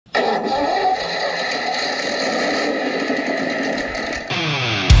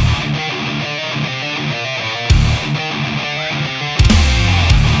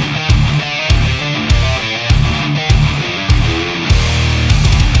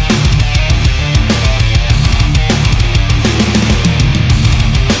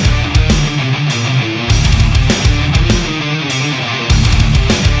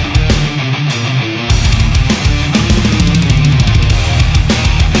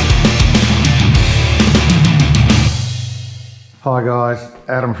Hi guys,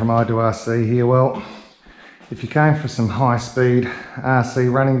 Adam from I2RC here. Well, if you came for some high-speed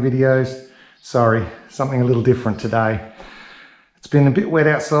RC running videos, sorry, something a little different today. It's been a bit wet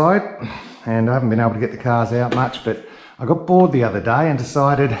outside and I haven't been able to get the cars out much, but I got bored the other day and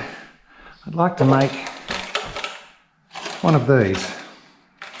decided I'd like to make one of these.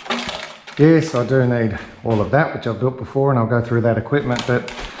 Yes, I do need all of that, which I've built before, and I'll go through that equipment,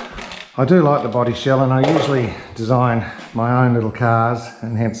 but I do like the body shell, and I usually design my own little cars,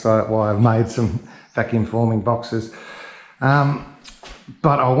 and hence why I've made some vacuum forming boxes.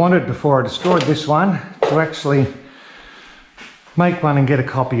 But I wanted, before I destroyed this one, to actually make one and get a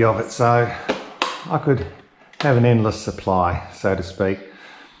copy of it, so I could have an endless supply, so to speak.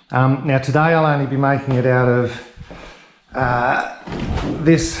 Now today I'll only be making it out of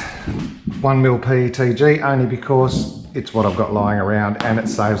this 1mm PETG, only because it's what I've got lying around and it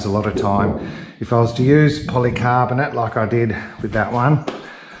saves a lot of time. If I was to use polycarbonate like I did with that one,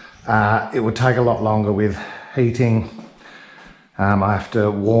 it would take a lot longer with heating. I have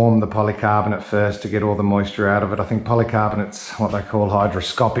to warm the polycarbonate first to get all the moisture out of it. I think polycarbonate's what they call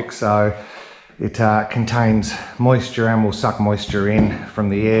hygroscopic, so it contains moisture and will suck moisture in from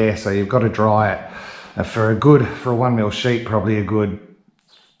the air, so you've got to dry it for a 1mm sheet, probably a good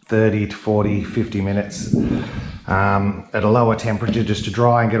 30 to 40, 50 minutes at a lower temperature just to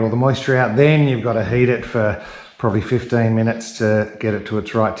dry and get all the moisture out. Then you've got to heat it for probably 15 minutes to get it to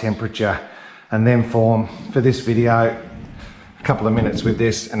its right temperature, and then form, for this video, a couple of minutes with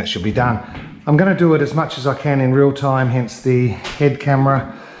this and it should be done. I'm going to do it as much as I can in real time, hence the head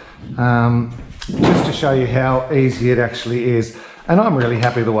camera, just to show you how easy it actually is, and I'm really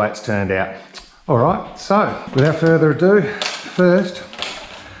happy the way it's turned out. Alright, so without further ado, first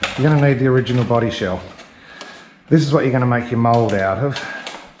you're going to need the original body shell. This is what you're going to make your mould out of.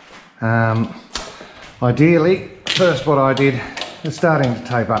 Ideally, first what I did is starting to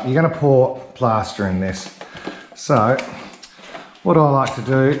tape up. You're going to pour plaster in this. So what I like to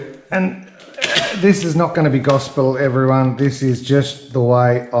do, and this is not going to be gospel everyone, this is just the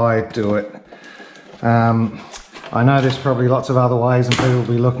way I do it. I know there's probably lots of other ways and people will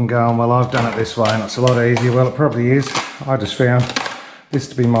be looking going, well, I've done it this way and it's a lot easier. Well, it probably is. I just found this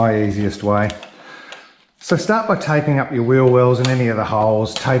to be my easiest way. So start by taping up your wheel wells and any of the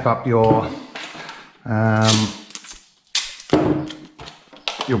holes. Tape up your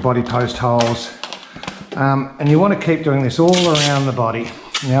body post holes. And you want to keep doing this all around the body.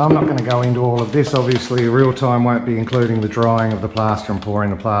 Now, I'm not going to go into all of this. Obviously, real time won't be including the drying of the plaster and pouring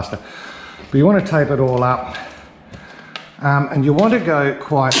the plaster. But you want to tape it all up. And you want to go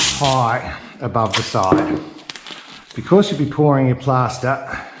quite high above the side. Because you'll be pouring your plaster,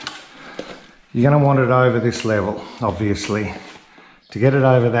 you're going to want it over this level, obviously. To get it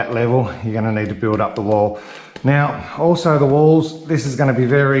over that level, you're going to need to build up the wall. Now, also the walls, this is going to be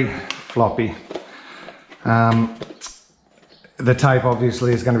very floppy. The tape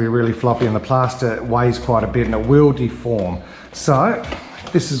obviously is going to be really floppy, and the plaster weighs quite a bit and it will deform. So,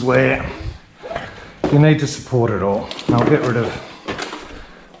 this is where you need to support it all. I'll get rid of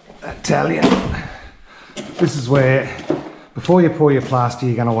that Talion. This is where, before you pour your plaster,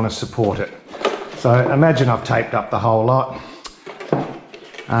 you're going to want to support it. So imagine I've taped up the whole lot.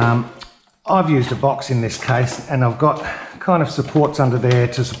 I've used a box in this case, and I've got kind of supports under there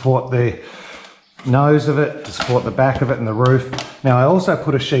to support the nose of it, to support the back of it and the roof. Now I also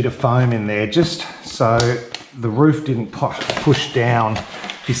put a sheet of foam in there just so the roof didn't push down.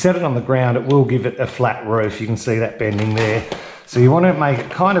 If you set it on the ground, it will give it a flat roof. You can see that bending there. So you want to make it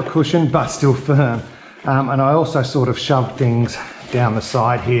kind of cushioned but still firm. And I also sort of shoved things down the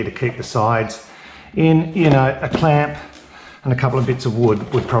side here to keep the sides in. You know, a clamp and a couple of bits of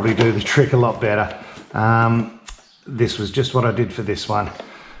wood would probably do the trick a lot better. This was just what I did for this one.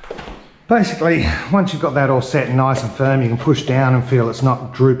 Basically, once you've got that all set and nice and firm, you can push down and feel it's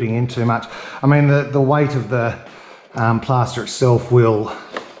not drooping in too much. I mean, the weight of the plaster itself will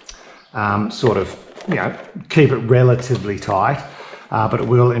sort of, you know, keep it relatively tight, but it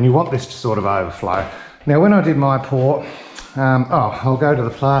will, and you want this to sort of overflow. Now, when I did my pour, I'll go to the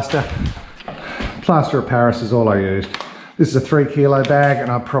plaster. Plaster of Paris is all I used. This is a 3 kilo bag,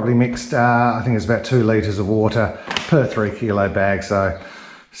 and I probably mixed, I think it's about 2 litres of water per 3 kilo bag. So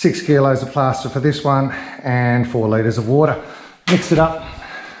 6 kilos of plaster for this one and 4 litres of water. Mix it up.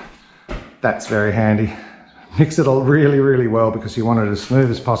 That's very handy. Mix it all really, really well because you want it as smooth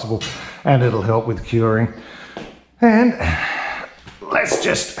as possible, and it'll help with curing. And let's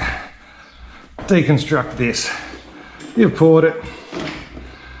just deconstruct this. You've poured it.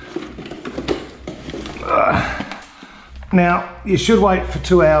 Now, you should wait for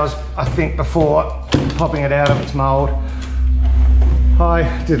 2 hours, I think, before popping it out of its mould.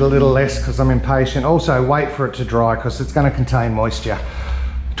 I did a little less because I'm impatient. Also, wait for it to dry because it's going to contain moisture.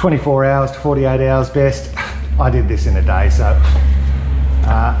 24 hours to 48 hours best. I did this in a day, so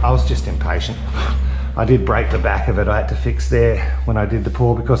I was just impatient. I did break the back of it. I had to fix there when I did the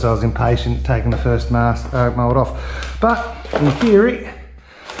pour because I was impatient taking the first mould off. But in theory,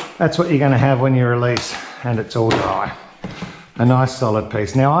 that's what you're going to have when you release and it's all dry. A nice solid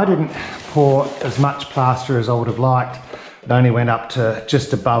piece. Now, I didn't pour as much plaster as I would have liked. It only went up to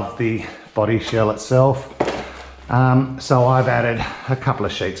just above the body shell itself. So I've added a couple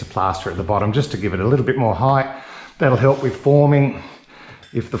of sheets of plaster at the bottom just to give it a little bit more height. That'll help with forming.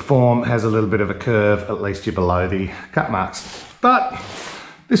 If the form has a little bit of a curve, at least you're below the cut marks. But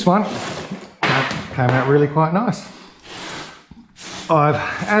this one came out really quite nice. I've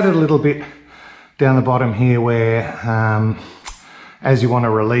added a little bit down the bottom here where, as you want to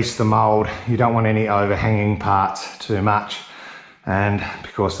release the mould, you don't want any overhanging parts too much. And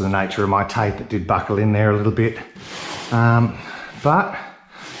because of the nature of my tape, it did buckle in there a little bit. So I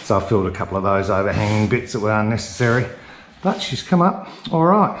filled a couple of those overhanging bits that were unnecessary. But she's come up all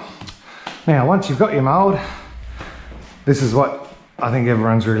right. Now, once you've got your mould, this is what I think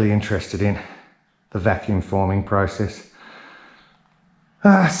everyone's really interested in, the vacuum forming process.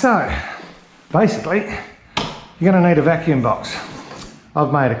 So, basically, you're going to need a vacuum box.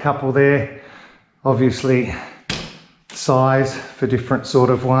 I've made a couple there, obviously size for different sort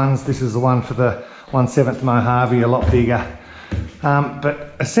of ones. This is the one for the 1/7 Mojave, a lot bigger.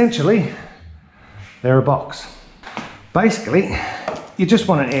 But essentially, they're a box. Basically, you just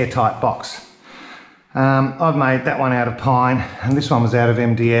want an airtight box. I've made that one out of pine and this one was out of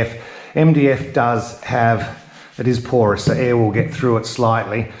MDF. MDF does have, it is porous, so air will get through it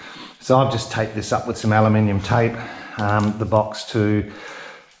slightly. So I've just taped this up with some aluminium tape, the box, to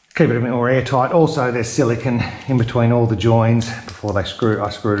keep it a bit more airtight. Also, there's silicone in between all the joins before I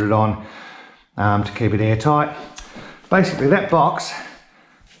screwed it on to keep it airtight. Basically, that box,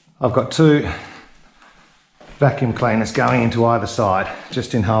 I've got two vacuum cleaners going into either side,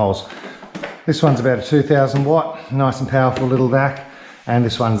 just in holes. This one's about a 2000 watt, nice and powerful little vac, and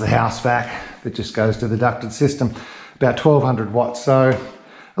this one's the house vac that just goes to the ducted system, about 1200 watts. So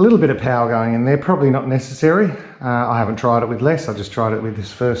a little bit of power going in there, probably not necessary. I haven't tried it with less, I just tried it with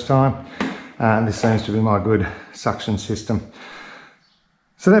this first time, and this seems to be my good suction system.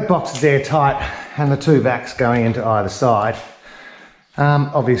 So that box is airtight, and the two vacs going into either side.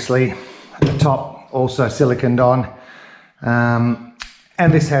 Obviously, at the top, also siliconed on,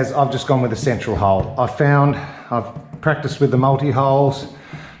 and this has, I've just gone with a central hole. I've practiced with the multi-holes,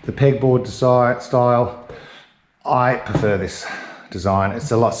 the pegboard style. I prefer this design.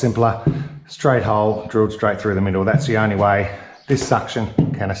 It's a lot simpler, straight hole, drilled straight through the middle. That's the only way this suction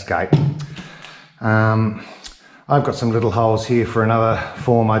can escape. I've got some little holes here for another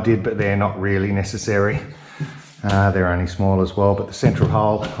form I did, but they're not really necessary. They're only small as well, but the central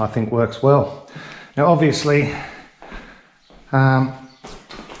hole I think works well. Now obviously,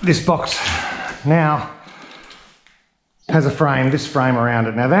 this box now has a frame, this frame around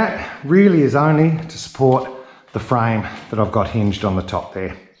it. Now that really is only to support the frame that I've got hinged on the top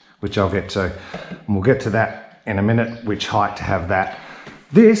there, which I'll get to. And we'll get to that in a minute, which height to have that.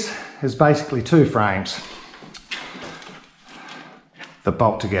 This is basically two frames that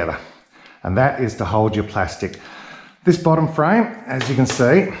bolt together, and that is to hold your plastic. This bottom frame, as you can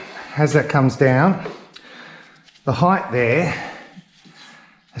see, as that comes down, the height there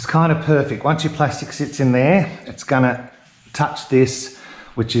is kind of perfect. Once your plastic sits in there, it's gonna touch this,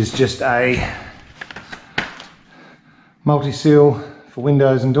 which is just a multi-seal for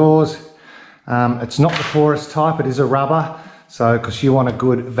windows and doors. It's not the porous type, it is a rubber, so because you want a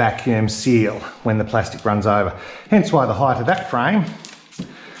good vacuum seal when the plastic runs over. Hence why the height of that frame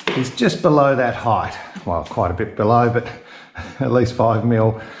is just below that height. Well, quite a bit below, but at least 5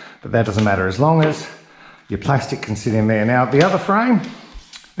 mil. But that doesn't matter as long as your plastic can sit in there. Now the other frame,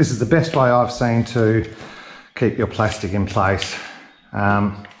 this is the best way I've seen to keep your plastic in place.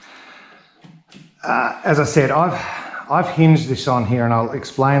 As I said, I've hinged this on here, and I'll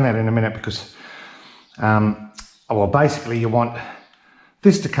explain that in a minute, because well, basically you want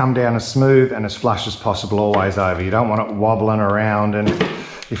this to come down as smooth and as flush as possible always over. You don't want it wobbling around, and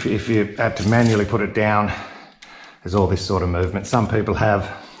if you had to manually put it down, there's all this sort of movement. Some people have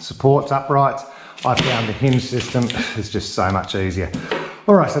supports, uprights. I found the hinge system is just so much easier.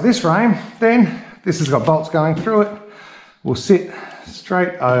 All right, so this frame, then, this has got bolts going through it, will sit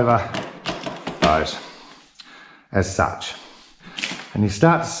straight over those, as such. And you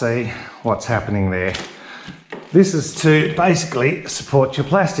start to see what's happening there. This is to basically support your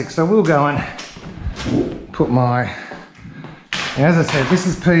plastic. So we'll go and put my Now, as I said, this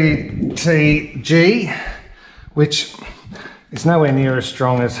is PTG, which is nowhere near as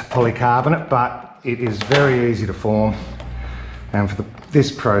strong as polycarbonate, but it is very easy to form. And for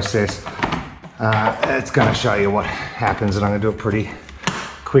this process, it's going to show you what happens, and I'm going to do it pretty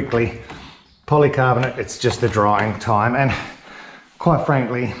quickly. Polycarbonate, it's just the drying time, and quite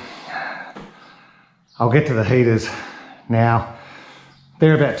frankly, I'll get to the heaters now.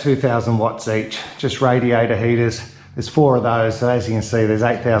 They're about 2,000 watts each, just radiator heaters. There's 4 of those, so as you can see, there's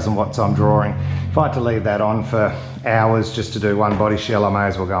 8,000 watts I'm drawing. If I had to leave that on for hours just to do one body shell, I may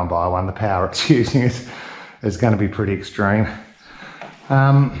as well go and buy one. The power it's using is going to be pretty extreme.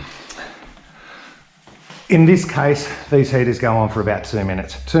 In this case, these heaters go on for about 2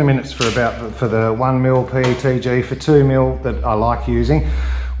 minutes. 2 minutes for the 1 mil PETG, for 2 mil that I like using.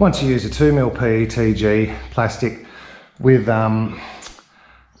 Once you use a 2 mil PETG plastic with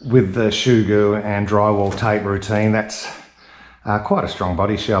the shoe glue and drywall tape routine, that's quite a strong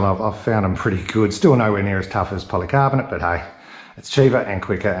body shell. I've found them pretty good. Still nowhere near as tough as polycarbonate, but hey, it's cheaper and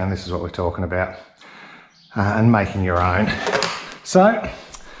quicker, and this is what we're talking about, and making your own. So,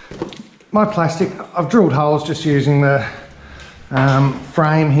 my plastic, I've drilled holes just using the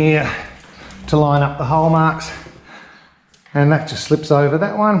frame here to line up the hole marks, and that just slips over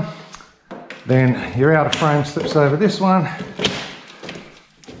that one. Then your outer frame slips over this one,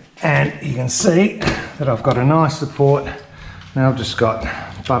 and you can see that I've got a nice support. Now I've just got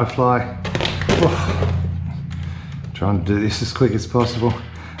butterfly. Trying to do this as quick as possible.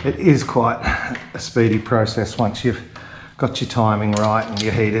 It is quite a speedy process once you've got your timing right and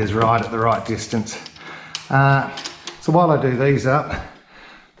your heaters right at the right distance. So while I do these up,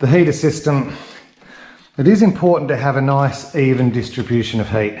 the heater system, it is important to have a nice even distribution of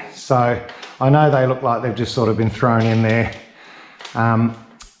heat. So I know they look like they've just sort of been thrown in there.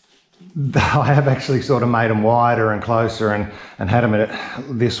 I have actually sort of made them wider and closer and had them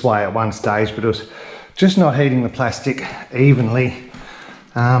this way at one stage, but it was just not heating the plastic evenly.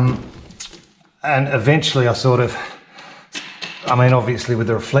 And eventually I sort of, I mean, obviously with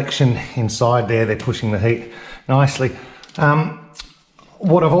the reflection inside there, they're pushing the heat nicely.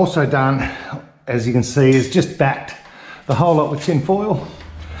 What I've also done, as you can see, is just backed the whole lot with tin foil.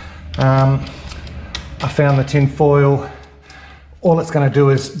 I found the tin foil, all it's going to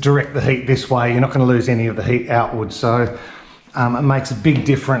do is direct the heat this way. You're not going to lose any of the heat outwards, so it makes a big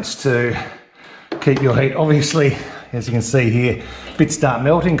difference to keep your heat. Obviously, as you can see here, bits start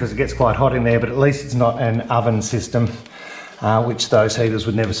melting because it gets quite hot in there, but at least it's not an oven system, which those heaters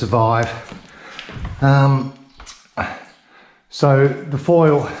would never survive. So the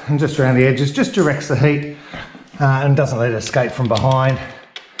foil, and just around the edges, just directs the heat and doesn't let it escape from behind.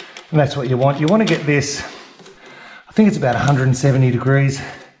 And that's what you want. You want to get this, I think it's about 170 degrees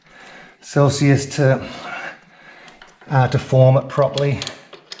Celsius to form it properly.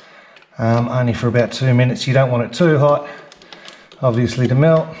 Only for about 2 minutes. You don't want it too hot, obviously, to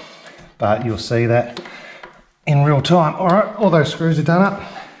melt, but you'll see that in real time. All right, all those screws are done up.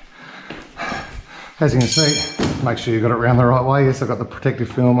 As you can see, make sure you got it around the right way. Yes, I've got the protective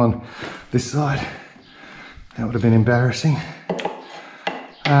film on this side. That would have been embarrassing.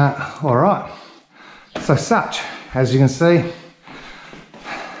 All right, so as you can see,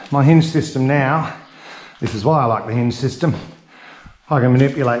 my hinge system now, this is why I like the hinge system. I can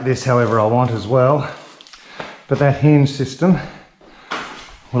manipulate this however I want as well, but that hinge system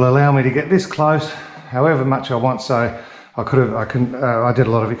will allow me to get this close however much I want. So I did a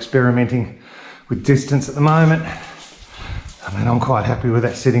lot of experimenting with distance at the moment. I mean, I'm quite happy with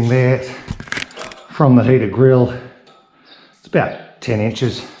that sitting there. From the heater grill, it's about 10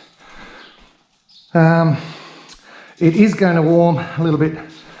 inches. It is going to warm a little bit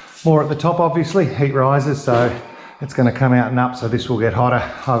more at the top, obviously. Heat rises, so it's going to come out and up, so this will get hotter.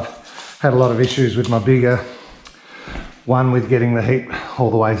 I've had a lot of issues with my bigger one with getting the heat all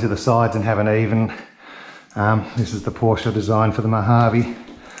the way to the sides and having even. This is the Porsche design for the Mojave.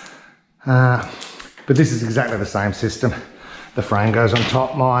 But this is exactly the same system. The frame goes on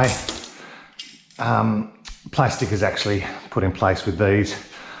top. My plastic is actually put in place with these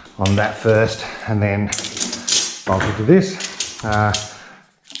on that first and then bolted to this.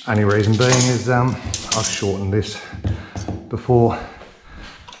 Only reason being is I've shortened this before.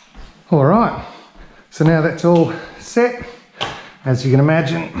 All right, so now that's all set. As you can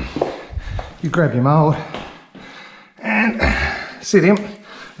imagine, you grab your mould and sit him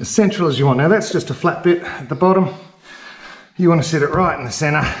as central as you want. Now that's just a flat bit at the bottom. You want to sit it right in the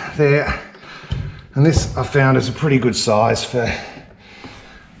center there. And this I found is a pretty good size for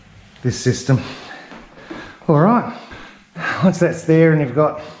this system. All right, once that's there and you've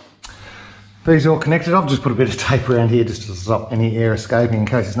got These are all connected. I've just put a bit of tape around here just to stop any air escaping in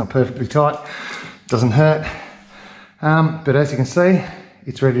case it's not perfectly tight. Doesn't hurt. But as you can see,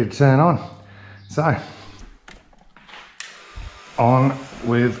 it's ready to turn on. So, on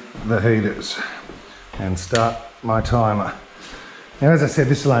with the heaters and start my timer. Now, as I said,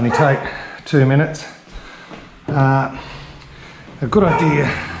 this will only take 2 minutes. A good idea,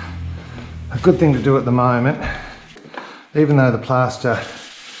 a good thing to do at the moment, even though the plaster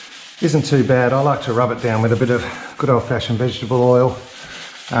isn't too bad, I like to rub it down with a bit of good old-fashioned vegetable oil.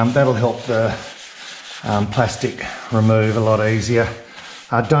 That'll help the plastic remove a lot easier.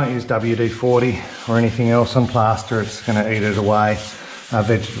 Don't use WD-40 or anything else on plaster, it's going to eat it away.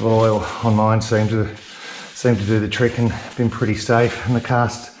 Vegetable oil on mine seemed to do the trick and been pretty safe, and the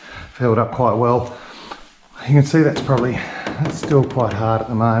cast held up quite well. You can see that's still quite hard at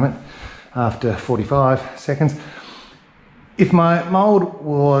the moment after 45 seconds. If my mould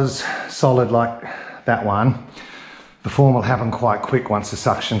was solid like that one, the form will happen quite quick once the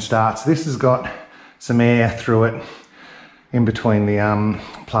suction starts. This has got some air through it in between the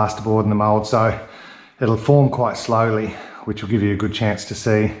plasterboard and the mould, so it'll form quite slowly, which will give you a good chance to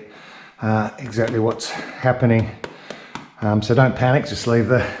see exactly what's happening. So don't panic, just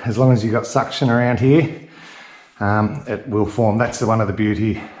leave as long as you've got suction around here, it will form. That's one of the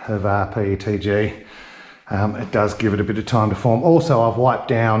beauty of PETG. It does give it a bit of time to form. Also, I've wiped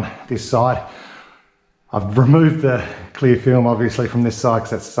down this side. I've removed the clear film obviously from this side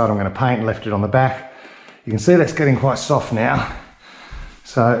because that's the side I'm going to paint, and left it on the back. You can see that's getting quite soft now.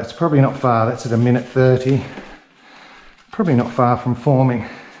 So it's probably not far, that's at 1:30. Probably not far from forming.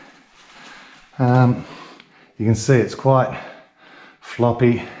 You can see it's quite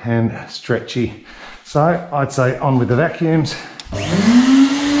floppy and stretchy. So I'd say on with the vacuums.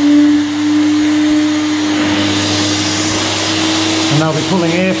 And they'll be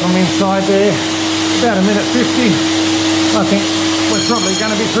pulling air from inside there. About 1:50. I think we're probably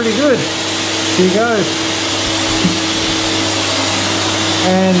going to be pretty good. Here goes.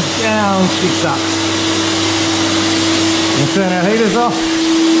 And down she sucks. We'll turn our heaters off.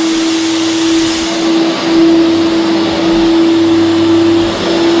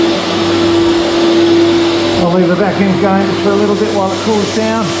 I'll leave the vacuum going just for a little bit while it cools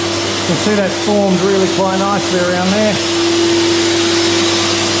down. You can see that's formed really quite nicely around there.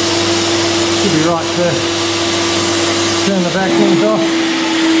 Should be right to turn the vacuums off.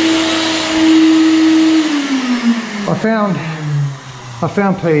 I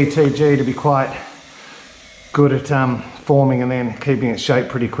found PETG to be quite good at forming and then keeping its shape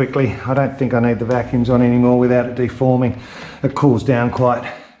pretty quickly. I don't think I need the vacuums on anymore without it deforming. It cools down quite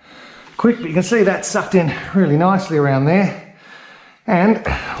quick, but you can see that sucked in really nicely around there. And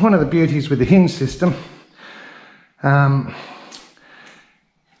one of the beauties with the hinge system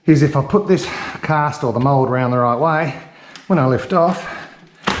is if I put this cast or the mould around the right way, when I lift off,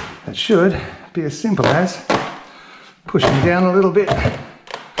 it should be as simple as pushing down a little bit.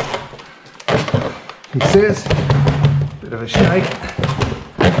 He says, bit of a shake,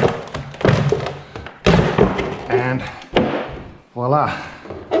 and voila,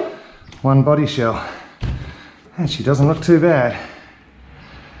 one body shell. And she doesn't look too bad.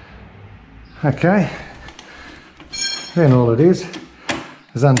 Okay, then all it is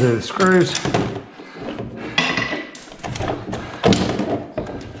undo the screws.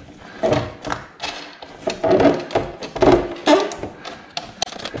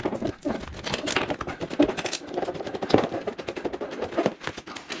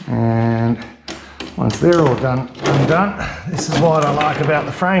 And once they're all undone, this is what I like about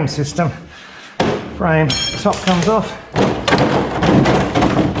the frame system. Frame top comes off,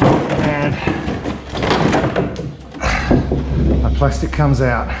 and the plastic comes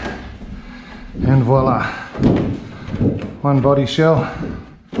out, and voila, one body shell,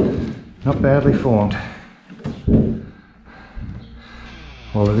 not badly formed.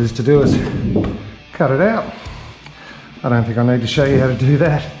 All it is to do is cut it out. I don't think I need to show you how to do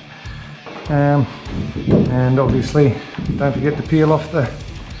that. And obviously don't forget to peel off the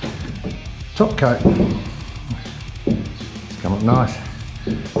top coat. It's come up nice.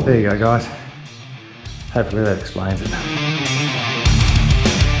 There you go, guys. Hopefully that explains it.